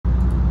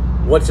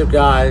What's up,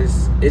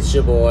 guys? It's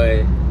your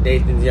boy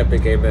Nathan, the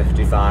Epic Gamer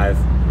 55,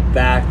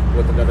 back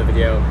with another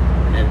video.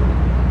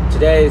 And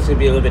today it's gonna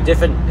be a little bit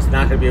different. It's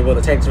not gonna be a World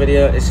of Tanks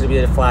video. It's gonna be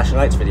a flashing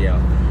lights video.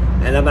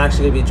 And I'm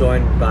actually gonna be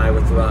joined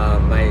with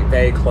my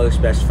very close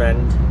best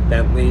friend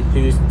Bentley,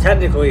 who's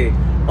technically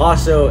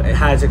also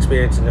has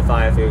experience in the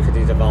fire field because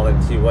he's a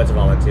volunteer. Was a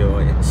volunteer,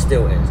 or it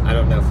still is. I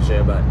don't know for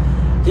sure, but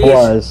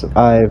I just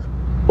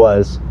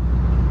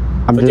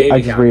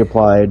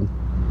reapplied.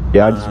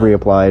 Yeah, I just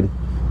reapplied.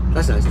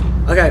 That's nice.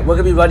 Okay, we're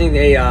gonna be running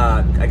a,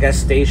 I guess,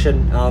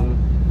 station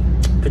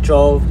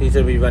patrol. He's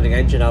gonna be running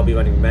engine. I'll be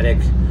running medic.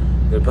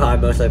 We'll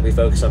probably most likely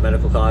focus on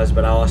medical cars,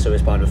 but I'll also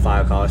respond to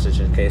fire cars just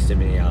in case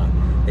there's any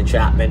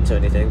entrapment or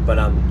anything. But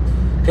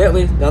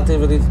currently nothing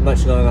really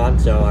much going on,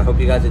 so I hope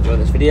you guys enjoy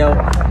this video.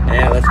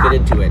 And let's get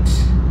into it.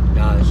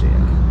 Nausea.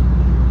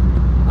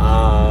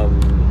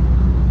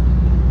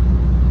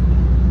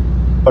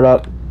 What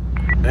up?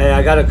 Hey,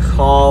 I got a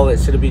call.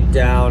 It's gonna be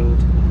down.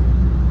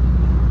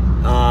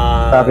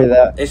 Copy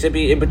that. It should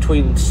be in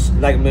between,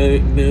 like,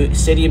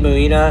 City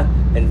Marina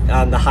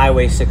and the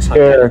Highway 600.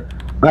 Here,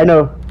 I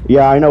know.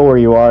 Yeah, I know where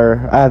you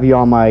are. I have you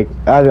on my.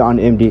 I have it on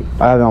MD.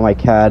 I have it on my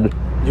CAD.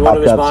 You want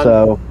to respond?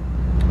 So,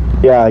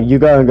 yeah, you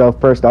go and go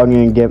first. I'm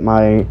gonna get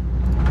my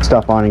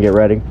stuff on and get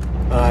ready.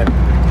 Alright.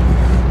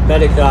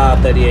 Medic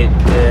 38.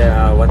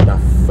 What the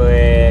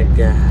frick?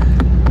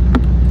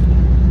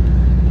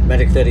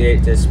 Medic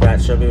 38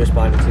 dispatch. Should be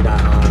responding to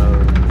that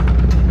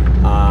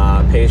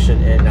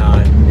patient in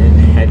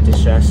head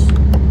distress.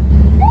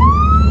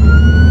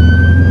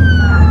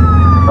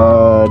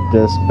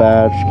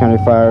 Dispatch, County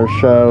Fire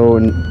Show,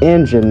 and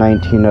engine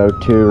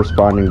 1902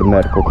 responding to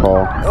medical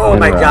call. Oh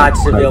my God,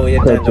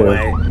 civilians in the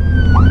way.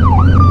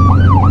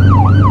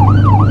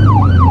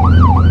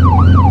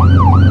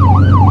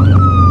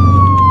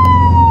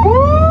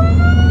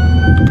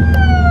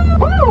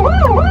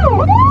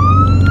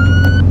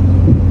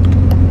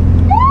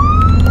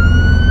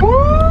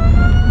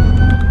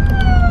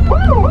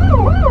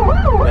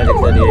 Medic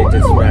 38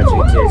 dispatch,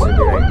 ETA should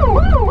be like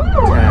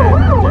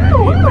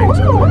 8 mics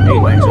over.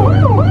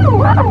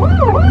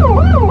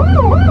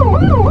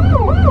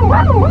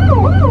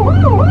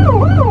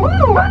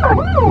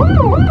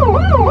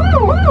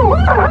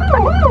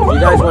 If you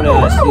guys want to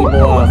see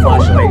more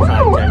flashlight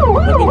content,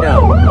 let me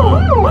know.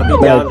 I'll be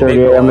down to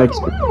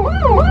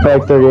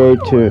Medic 38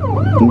 to,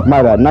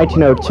 my bad,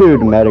 1902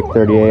 to Medic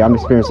 38. I'm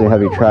experiencing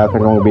heavy traffic.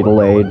 I'm going to be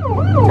delayed.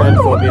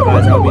 10-4, be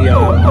advised, I'll be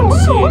on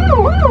scene.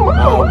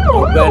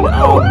 Ben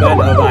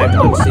arrived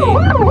on scene.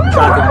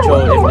 Traffic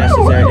control if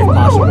necessary, if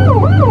possible.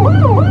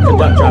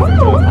 Conduct traffic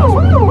control if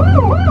possible.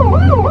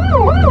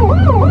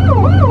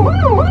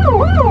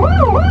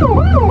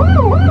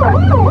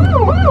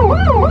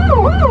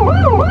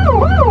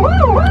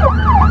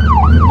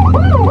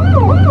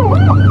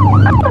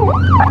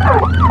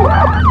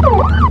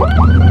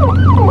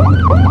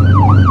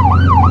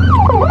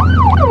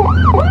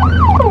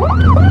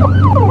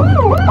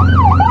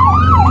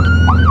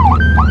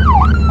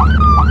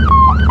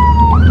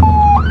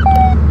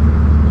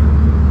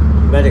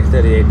 Medic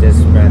 38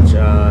 dispatch,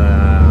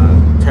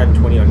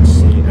 10-20 on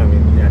scene. I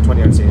mean, yeah,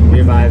 20 on scene. We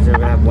advise we're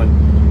gonna have one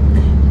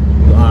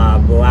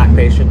black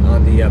patient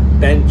on the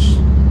bench.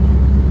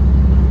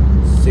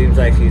 Seems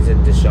like he's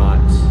in distraught.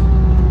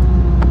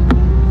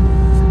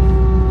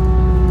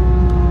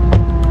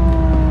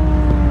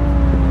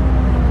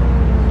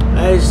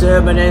 Hey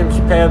sir, my name's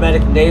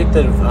Paramedic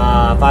Nathan,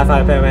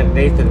 firefighter Paramedic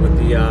Nathan with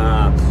the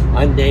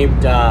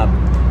unnamed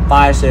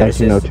fire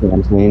services. 1902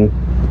 on scene.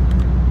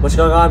 What's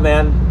going on,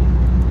 man?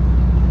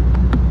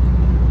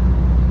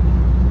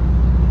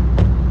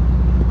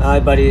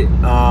 Alright, buddy.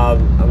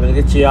 I'm gonna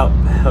get you out,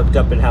 hooked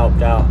up and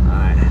helped out.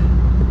 Alright.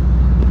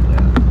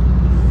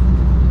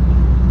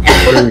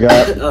 What do we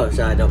got? Oh,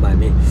 sorry, don't mind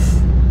me.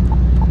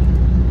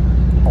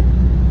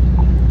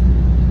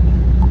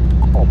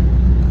 Oh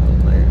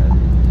my God.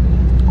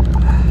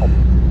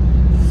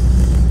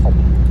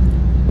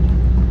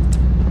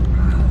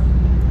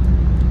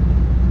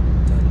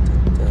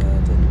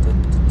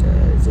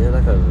 Is there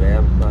like a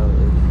ramp?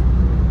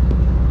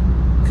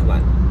 Come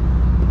on.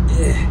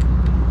 Yeah.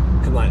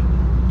 Come on.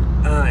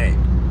 Alright.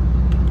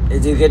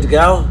 Is you good to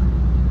go?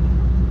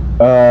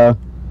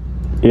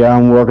 Yeah,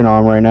 I'm working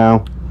on him right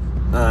now.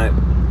 Alright.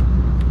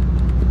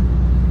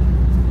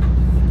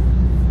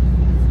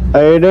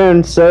 How you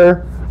doing,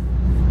 sir?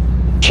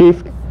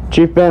 Chief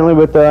Bentley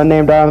with the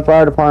named Island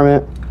Fire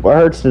Department. What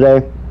hurts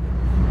today?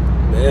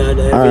 Man,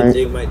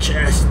 everything in my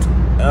chest.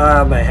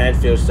 My head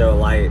feels so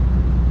light.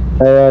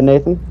 Hey,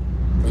 Nathan?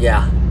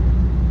 Yeah.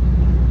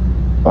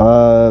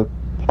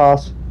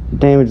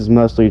 Damage is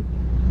mostly,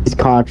 he's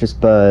conscious,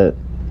 but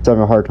he's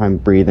having a hard time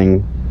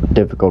breathing,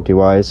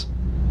 difficulty-wise.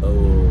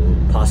 Oh,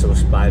 possible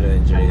spinal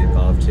injury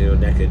involved too.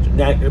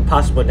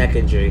 Possible neck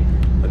injury.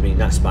 I mean,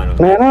 not spinal.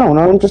 Man, I don't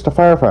know. I'm just a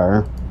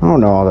firefighter. I don't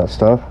know all that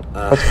stuff.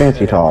 That's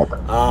fancy talk.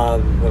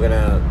 We're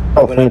gonna.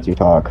 Fancy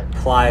talk.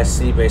 Apply a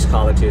sea-based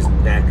collar to his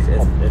neck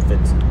if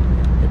it's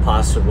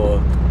impossible.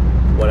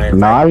 What I.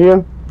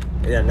 Nausea?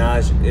 Yeah,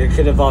 nausea. It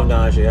could involve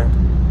nausea.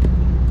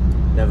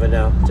 never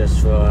know.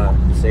 Just for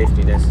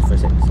safetyness,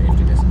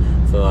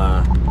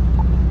 for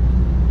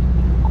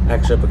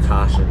extra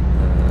precaution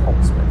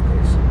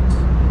expectations.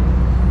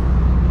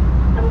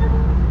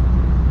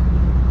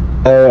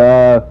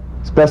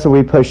 Especially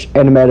we push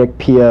animatic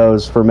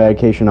POs for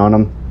medication on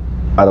them,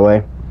 by the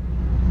way.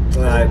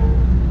 Alright.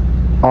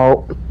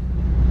 Oh.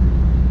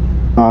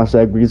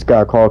 Honestly, we just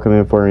got a call coming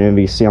in for an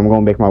MVC. I'm going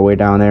to make my way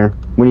down there.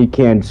 When you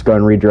can, just go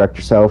and redirect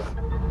yourself.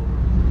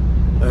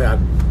 Okay.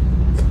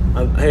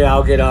 Hey,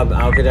 I'll get an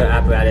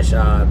apparatus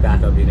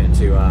backup unit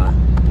to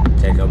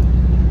take them.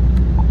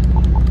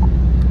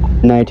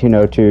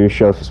 1902,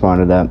 show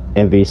responded to that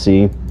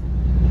MVC.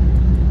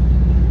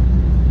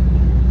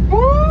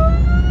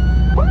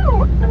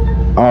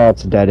 Oh,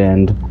 it's a dead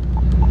end.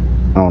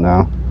 Oh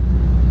no.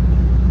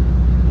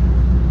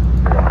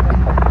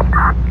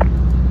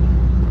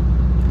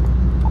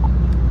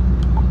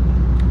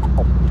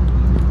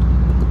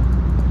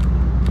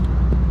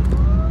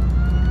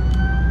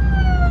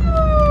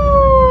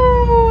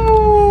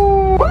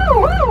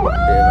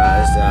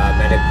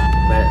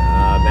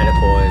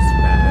 Medical is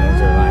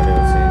arriving at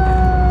the scene.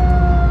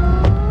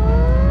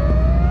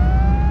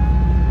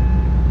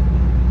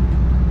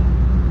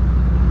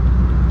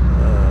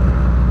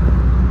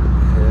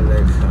 Here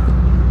they come.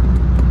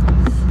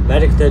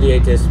 Medic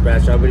 38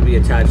 dispatch. I'm going to be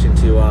attaching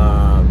to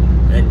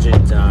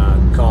engine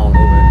call.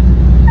 Over.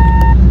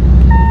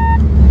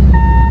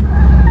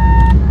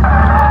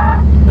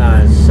 That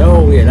was so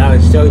weird. That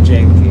was so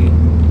janky.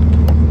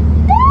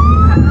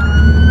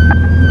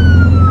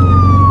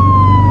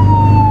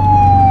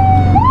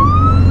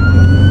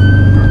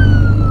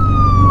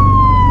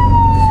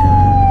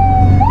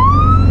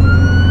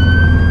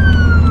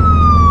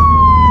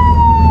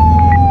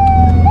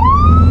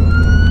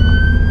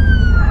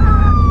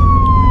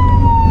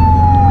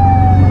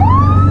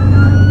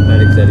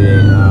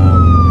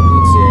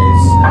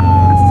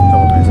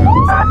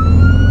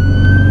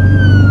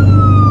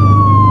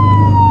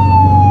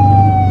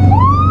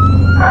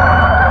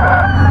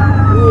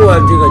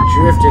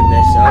 Drifting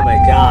this, oh my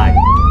god.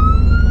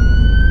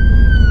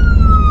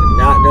 Did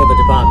not know the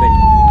department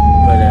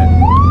put a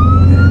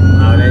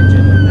loud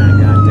engine in that,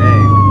 god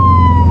dang.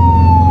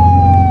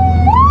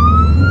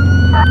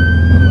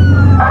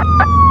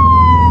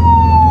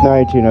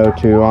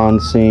 $1902 on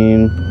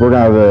scene. We're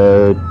gonna have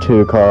a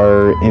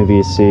 2-car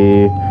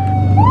MVC.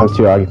 Those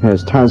 2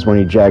 occupants. Times 1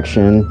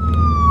 ejection.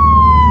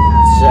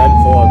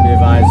 7-4, be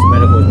advised,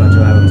 medical is about to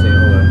arrive on scene.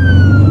 Over.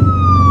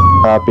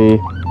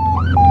 Copy.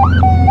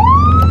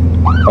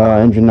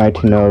 Engine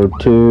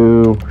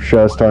 1902,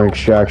 show start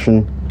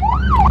extraction.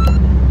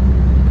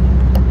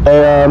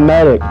 Hey,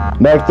 medic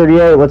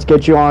 38, let's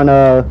get you on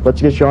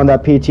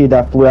that PT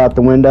that flew out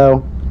the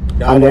window.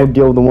 I'm gonna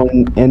deal with the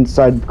one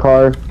inside the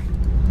car.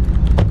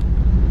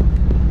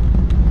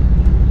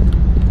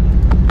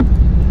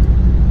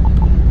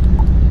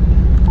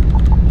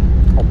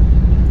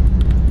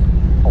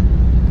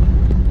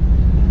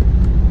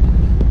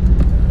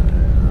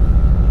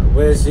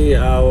 Where's the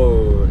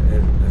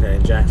okay,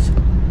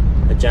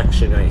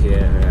 ejection right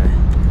here.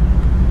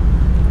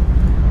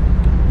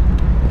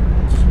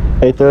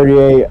 Hey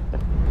 38,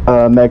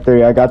 Meg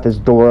 30, I got this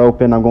door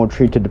open. I'm going to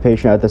treat to the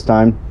patient at this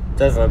time.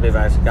 Definitely, be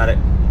advised. Got it.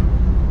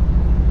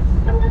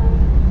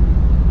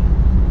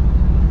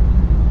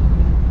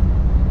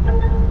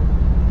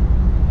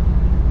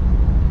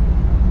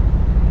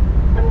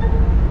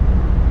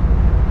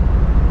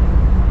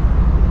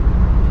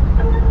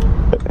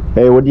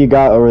 Hey, what do you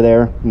got over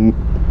there?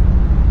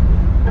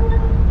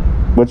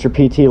 What's your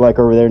PT like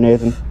over there,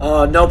 Nathan?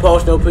 No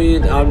pulse, no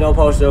bleed, no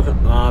pulse, no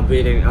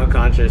bleeding,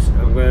 unconscious.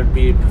 I'm going to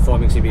be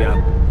performing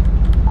CPR.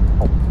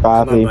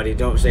 Copy. Come on, buddy,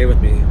 don't stay with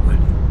me. 1,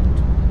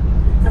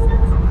 2, 3,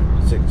 4,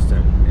 5, 6, 7,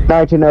 8.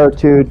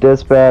 1902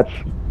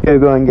 dispatch.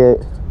 Go and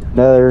get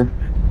another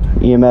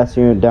EMS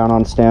unit down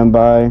on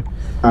standby.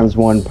 Times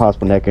 1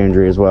 possible neck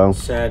injury as well.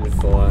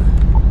 7-4.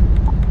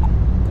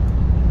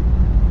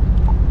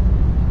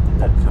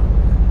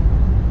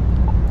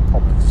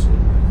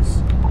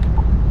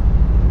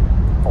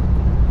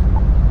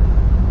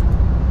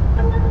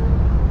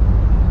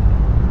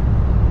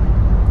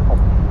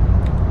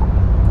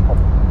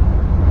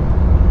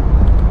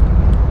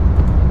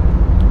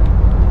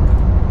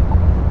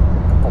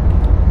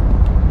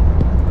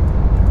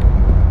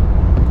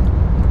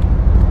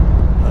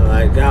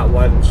 Got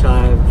 1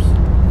 times.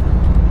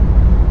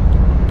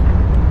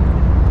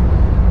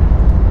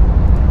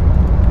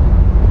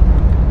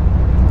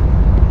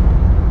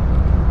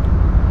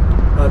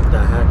 What the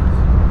heck?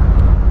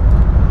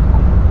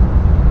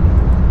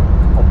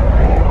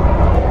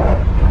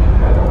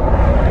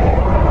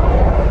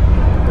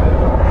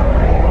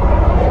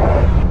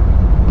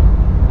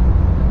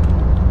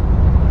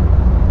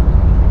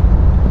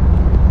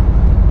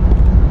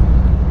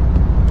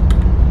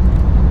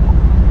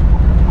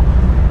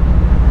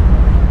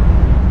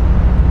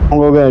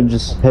 We're gonna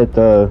just hit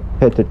the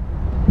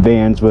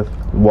vans with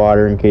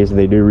water in case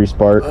they do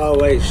respark. Oh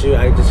wait, shoot!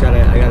 I got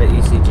an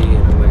ECG.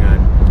 Oh my god.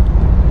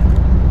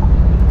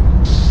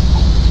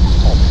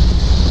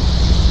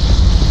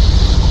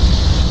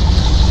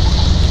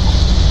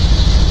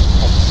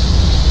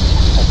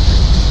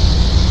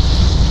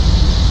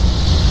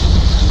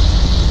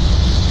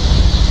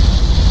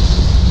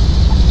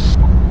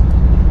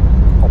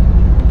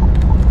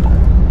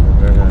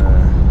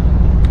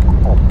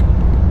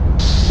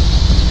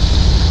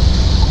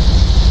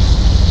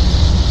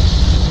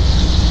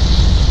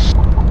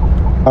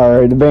 All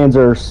right, the vans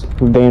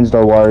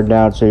are wired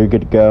down, so you're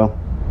good to go.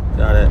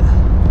 Got it.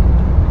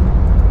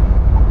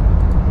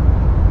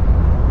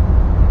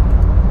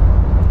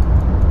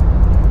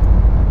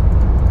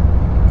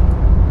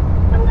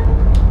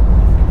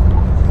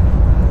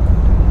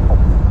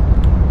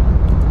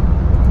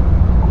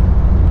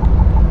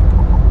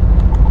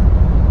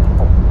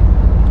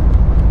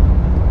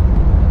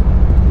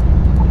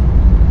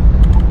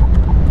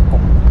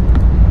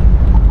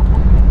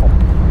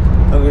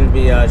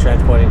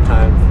 Transporting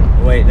time.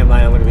 Wait, never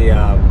mind. I'm gonna be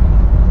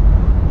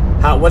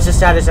what's the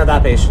status of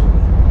that patient?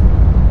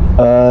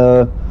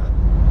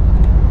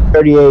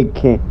 38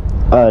 came.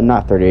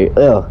 Not 38.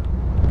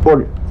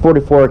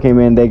 44 came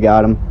in. They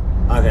got him.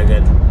 Okay,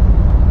 good.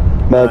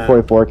 Medic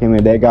 44 came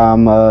in. They got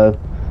him.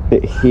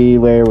 He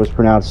later was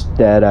pronounced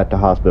dead at the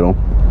hospital.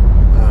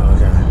 Oh,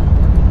 okay.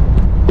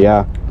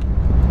 Yeah.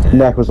 Damn.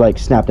 Neck was like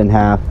snapped in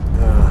half.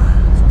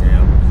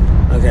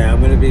 Okay,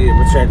 I'm gonna be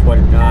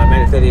transporting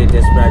medic 38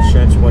 dispatch,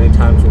 transporting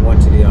times 1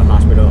 to the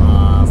hospital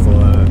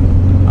for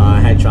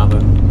head trauma.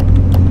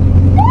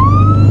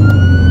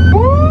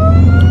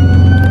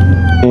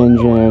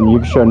 Engine,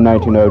 you've shown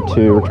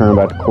 1902, return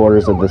back to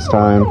quarters at this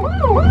time.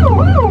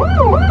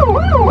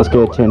 Let's get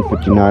a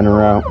 1059 en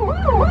route.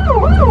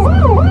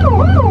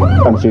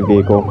 Come to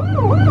vehicle.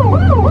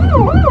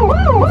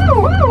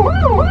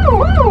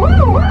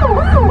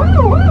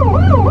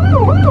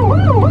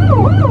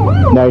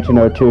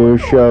 1902,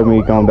 show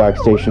me going back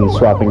station,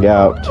 swapping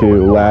out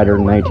to ladder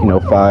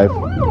 1905.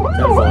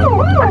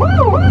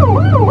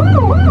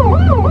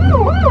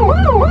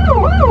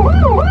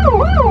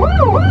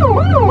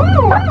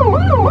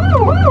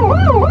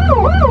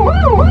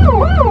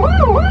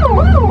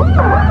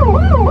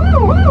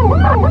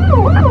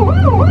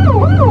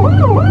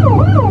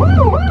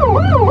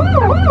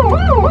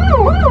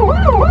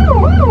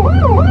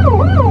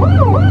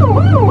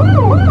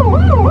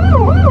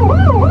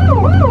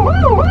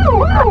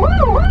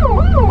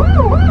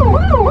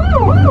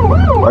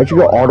 Why'd you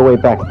go all the way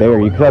back there?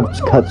 You could have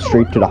just cut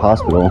straight to the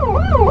hospital.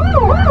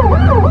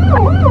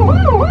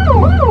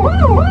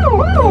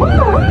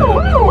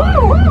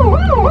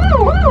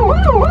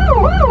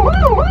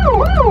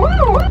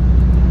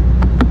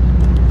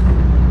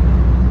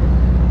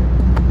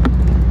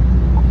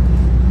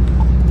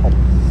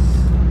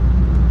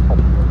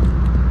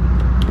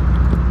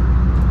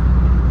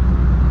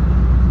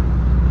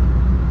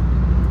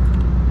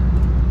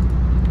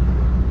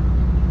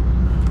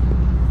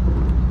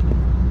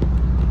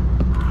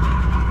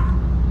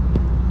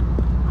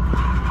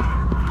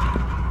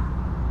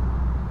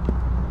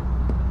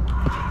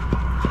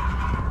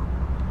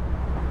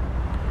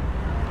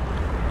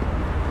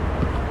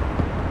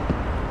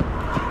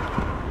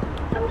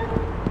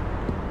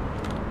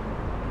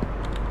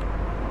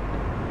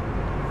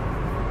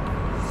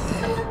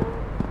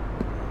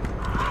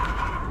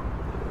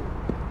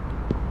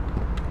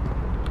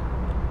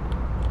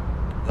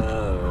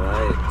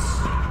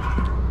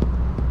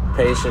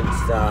 Patient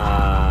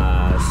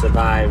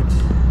survived.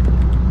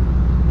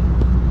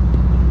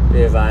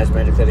 Be advised,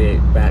 medic 38,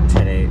 bat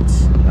 10-8,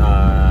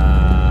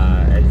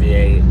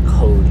 NVA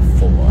code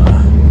 4.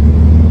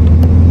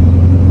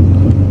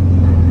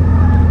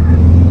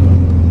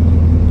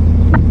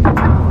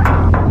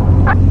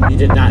 You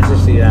did not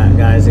just see that,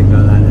 guys.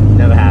 Ignore that. It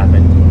never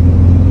happened.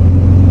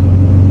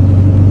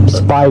 It's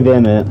 5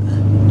 in it.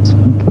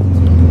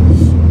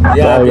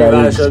 Yeah, be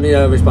advised, show me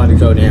a responding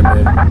code,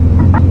 Amber.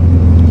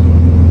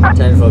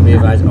 10 for be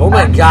advised. Oh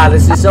my god,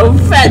 this is so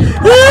fat!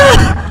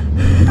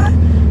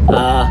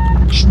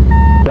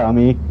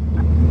 Dummy.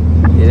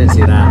 You didn't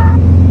see that.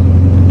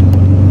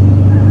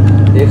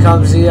 Here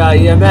comes the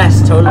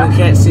EMS. Totally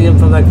can't see him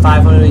from like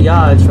 500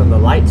 yards from the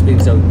lights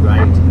being so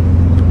bright.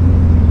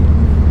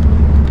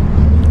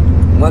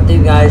 One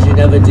thing, guys, you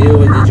never do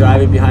when you're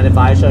driving behind a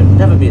fire truck,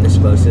 never be this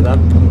close to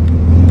them.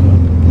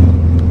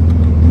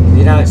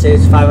 You know it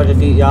says 500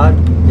 feet yard?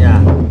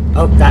 Yeah.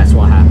 Oh, that's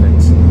what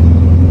happens.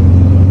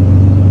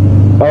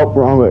 Oh,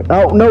 wrong way.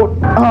 Oh, no.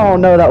 Oh,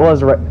 no, that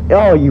was right.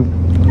 Oh, you.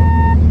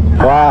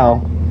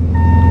 Wow.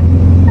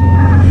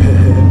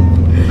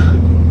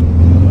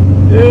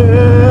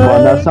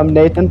 Wanna know something,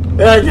 Nathan?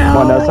 No.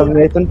 Wanna know something,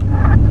 Nathan?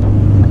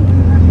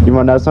 You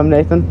wanna know something,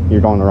 Nathan?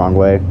 You're going the wrong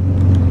way.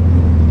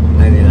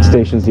 Maybe not.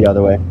 Station's the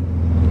other way.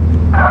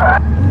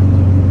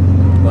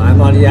 Well,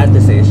 I'm already at the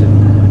station.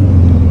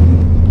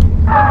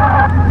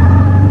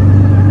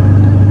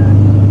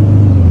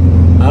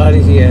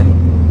 Already here.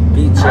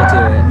 Beat you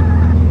to it.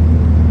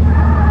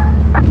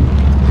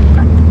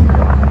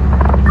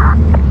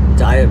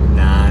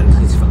 Nah,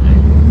 he's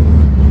fine.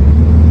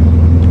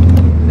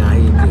 Nah,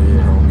 he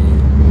good, homie.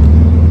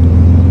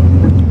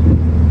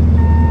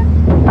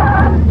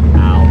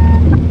 Ow.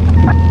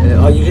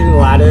 Oh, you hitting the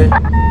ladder?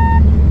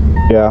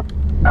 Yeah.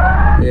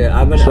 Yeah,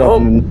 I'm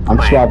gonna. I'm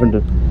swapping to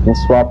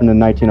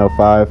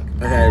 1905.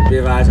 Okay, be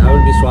advised, I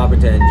would be swapping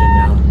to engine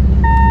now.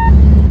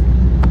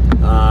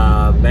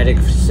 Medic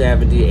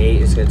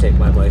 78 is gonna take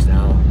my place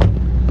now.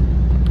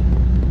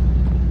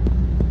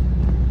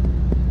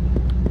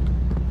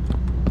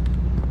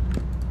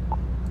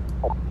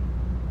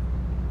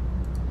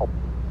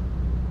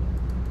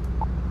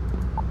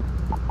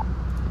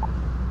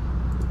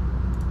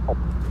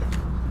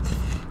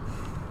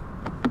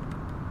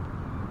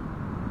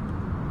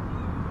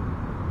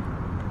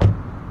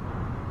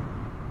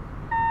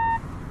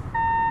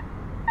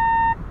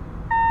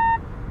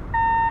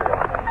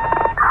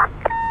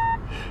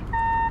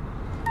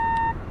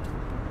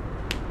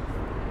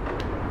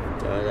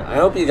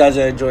 hope you guys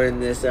are enjoying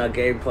this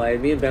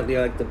gameplay. Me and Bentley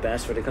are like the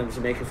best when it comes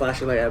to making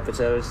flashing light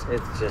episodes.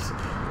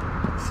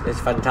 It's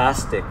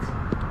fantastic.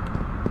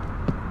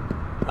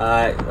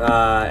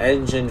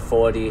 Engine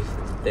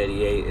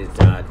 4038 is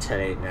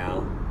 10-8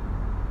 now.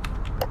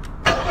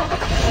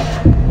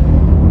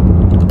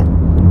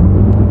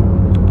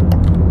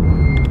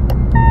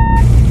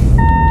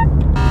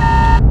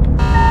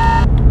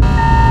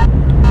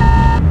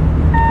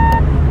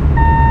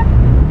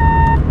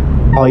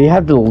 Oh, you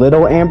have the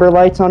little amber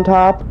lights on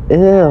top?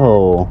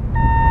 Ew.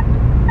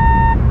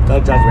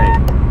 Don't judge me.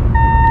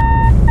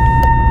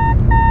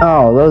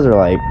 Oh, those are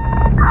like...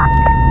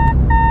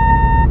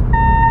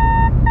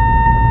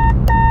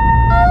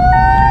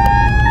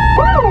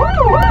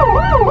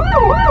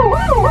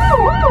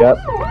 Yep.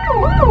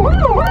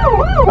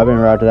 I've been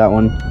routed to that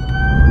one.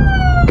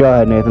 Go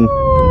ahead, Nathan.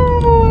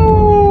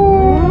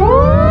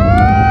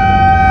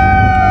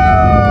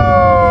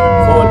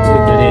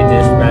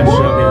 Dispatch,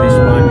 show me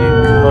responding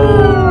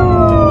code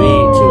 3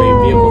 to a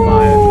vehicle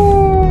fire.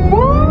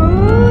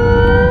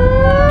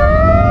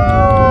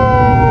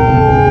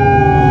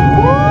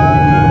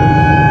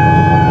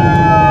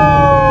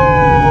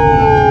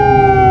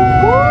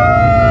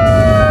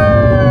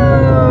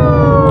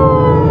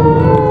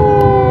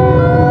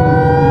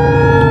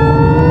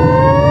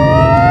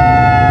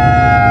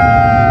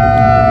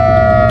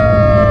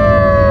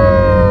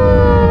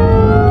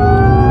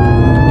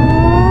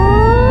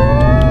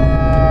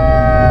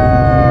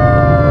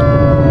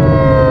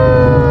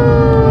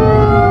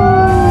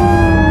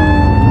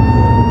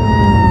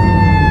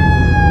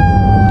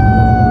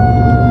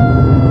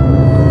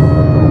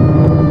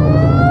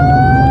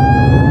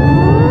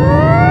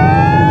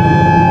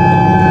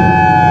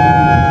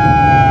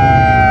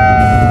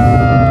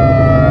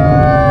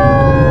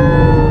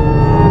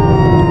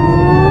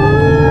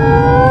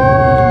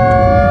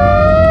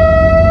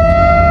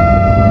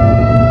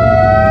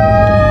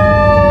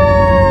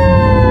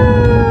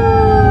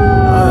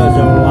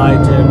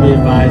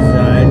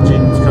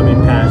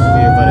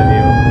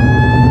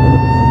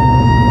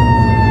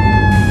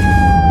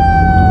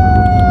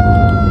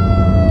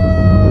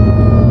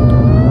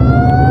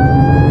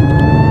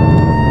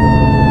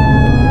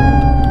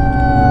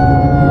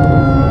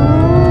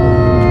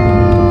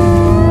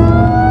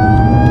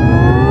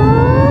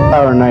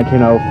 Power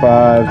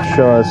 1905,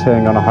 show us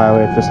hitting on a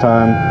highway at this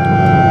time. 10-4,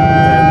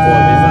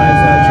 advise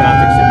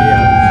traffic should be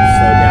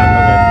slowed down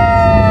a bit.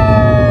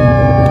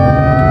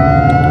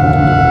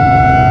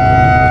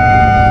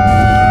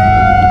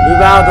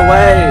 Move out of the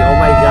way! Oh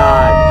my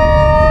god.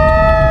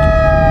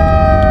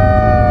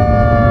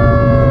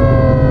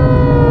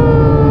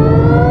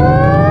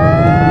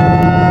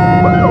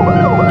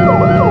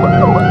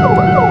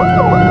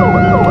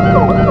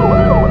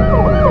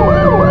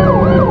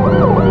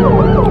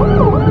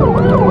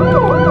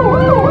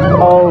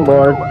 Oh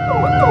Lord.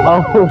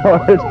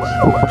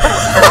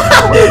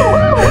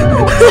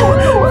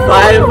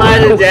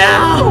 Firefighter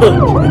down!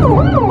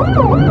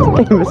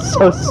 This game is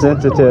so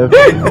sensitive.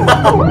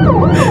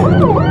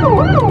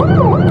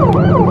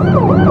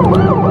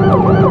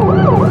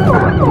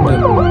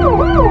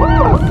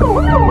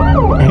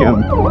 Damn.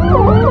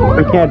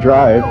 We can't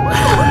drive.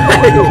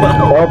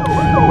 Well,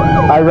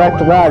 I wrecked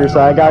the ladder,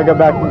 so I gotta go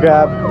back and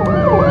grab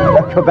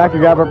a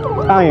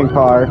battalion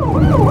car.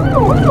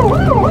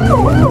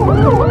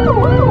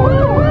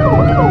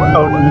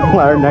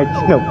 Ladder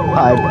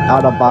 1905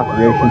 out of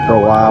operation for a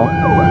while.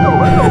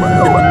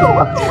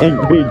 And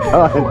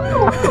redone.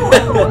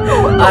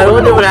 I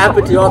wonder what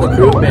happened to all the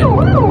crewmen.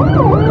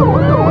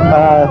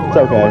 It's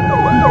okay.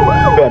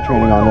 We had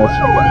training on this.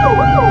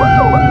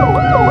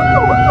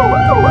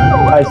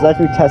 Alright, so let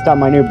me test out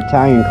my new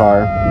battalion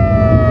car.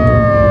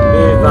 Be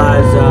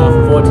advised,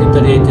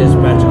 1438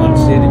 dispatch on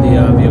scene of the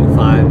vehicle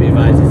fire. Be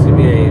advised, it's gonna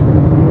be a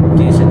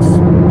decent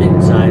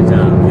mid-sized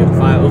vehicle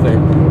fire. Over.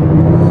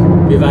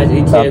 Be advised,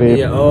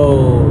 ETA,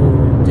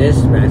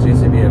 dispatch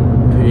needs to be a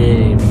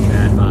pretty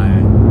bad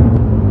fire.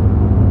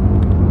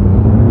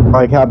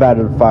 Like, how bad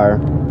is the fire?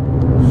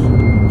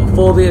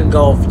 Fully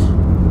engulfed.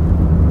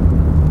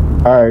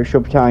 Alright, show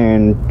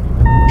battalion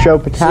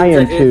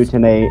 2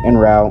 tonight en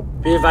route.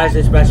 Be advised,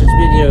 dispatch, it's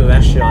been near a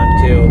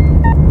restaurant too.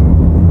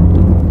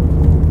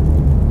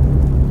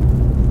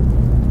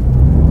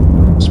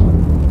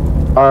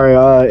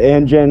 Alright,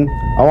 engine,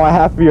 I want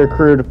half of your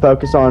crew to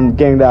focus on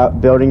getting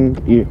that building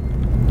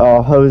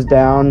hose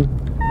down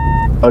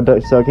so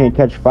it can't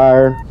catch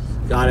fire.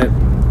 Got it.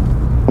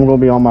 I'm gonna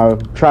be on my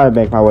try to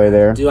make my way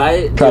there. Do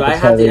I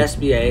have the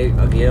SBA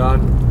gear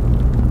on?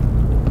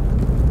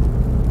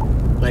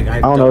 Like I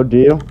don't know. Do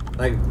you?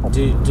 Like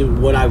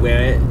would I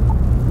wear it?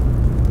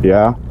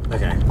 Yeah.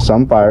 Okay.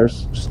 Some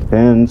fires. Just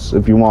depends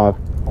if you want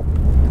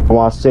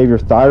to save your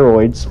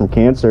thyroids from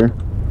cancer.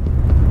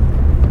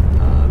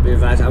 Be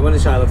advised, I want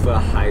to try to look for a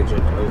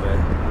hydrant over.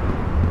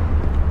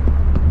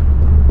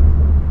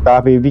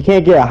 Copy. If you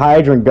can't get a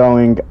hydrant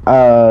going,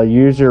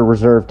 use your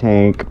reserve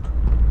tank.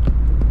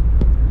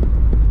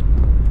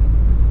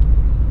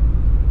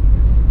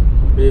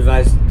 Be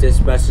advised,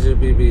 dispatch should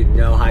be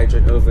no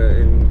hydrant over.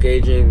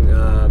 Engaging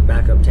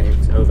backup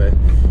tanks over.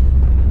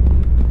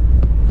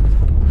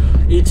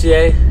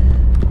 ETA?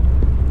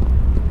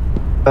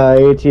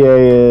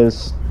 ETA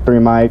is 3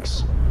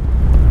 mics.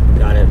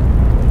 Got it.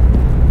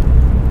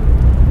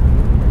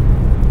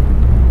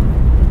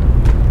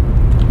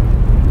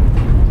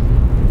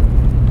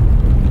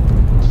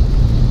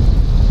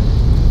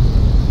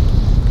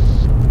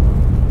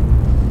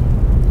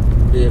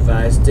 Be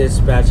advised,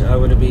 dispatch, I'm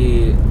going to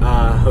be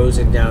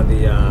hosing down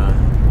the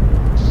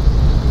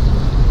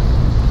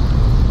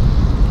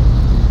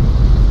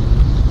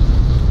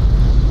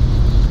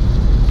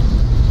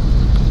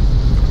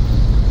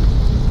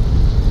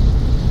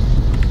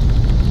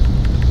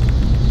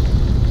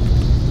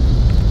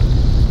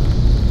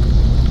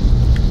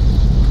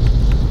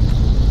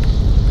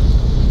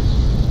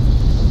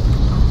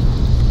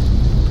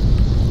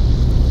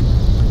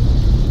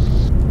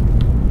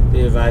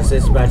be advised,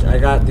 dispatch, I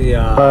got the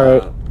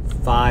Alright.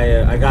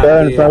 fire, I got Go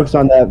ahead and the focus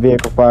on that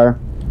vehicle fire.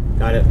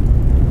 got it.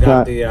 Got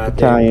Not the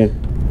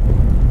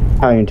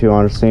Battalion 2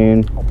 on the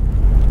scene.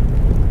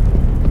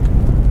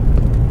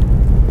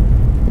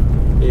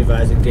 Be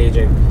advised,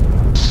 engaging.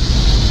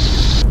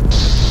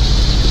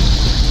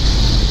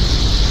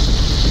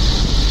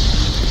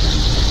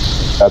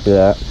 Copy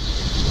that.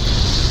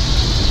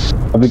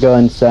 I'll be going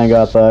and setting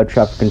up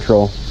traffic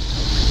control.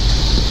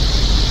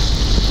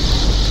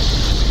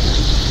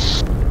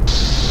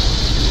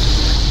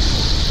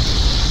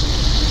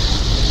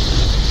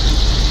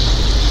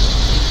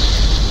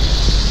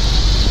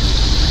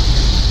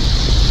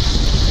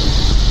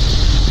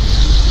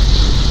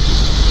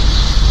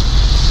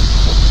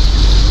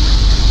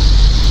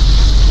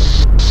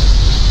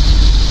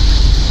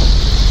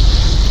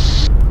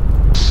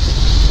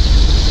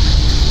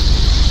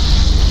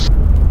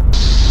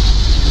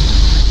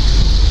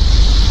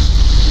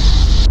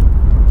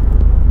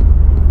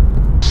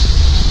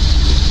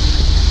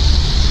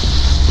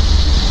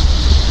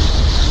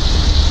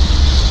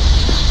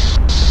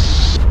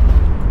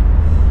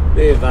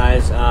 Be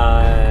advised,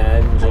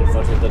 engine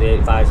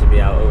 1438 fires to be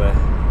out, over.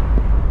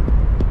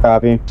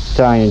 Copy.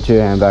 Battalion 2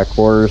 hand back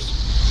quarters.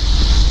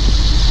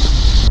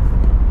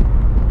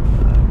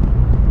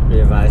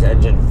 Be advised,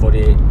 engine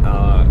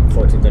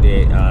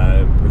 1438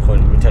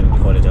 returning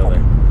recorded, over.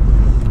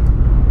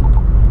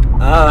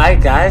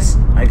 Alright guys,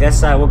 I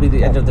guess that will be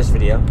the end of this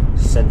video,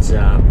 since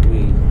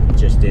we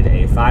just did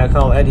a fire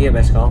call and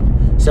EMS call.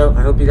 So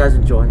I hope you guys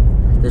enjoy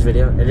this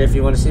video, and if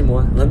you want to see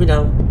more, let me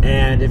know.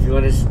 And if you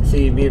want to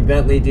see me and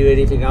Bentley do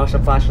anything else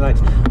on flashing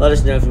lights, let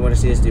us know if you want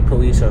to see us do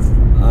police or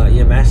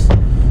EMS.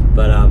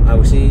 But I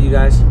will see you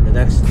guys in the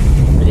next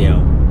video.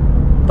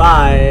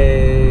 Bye.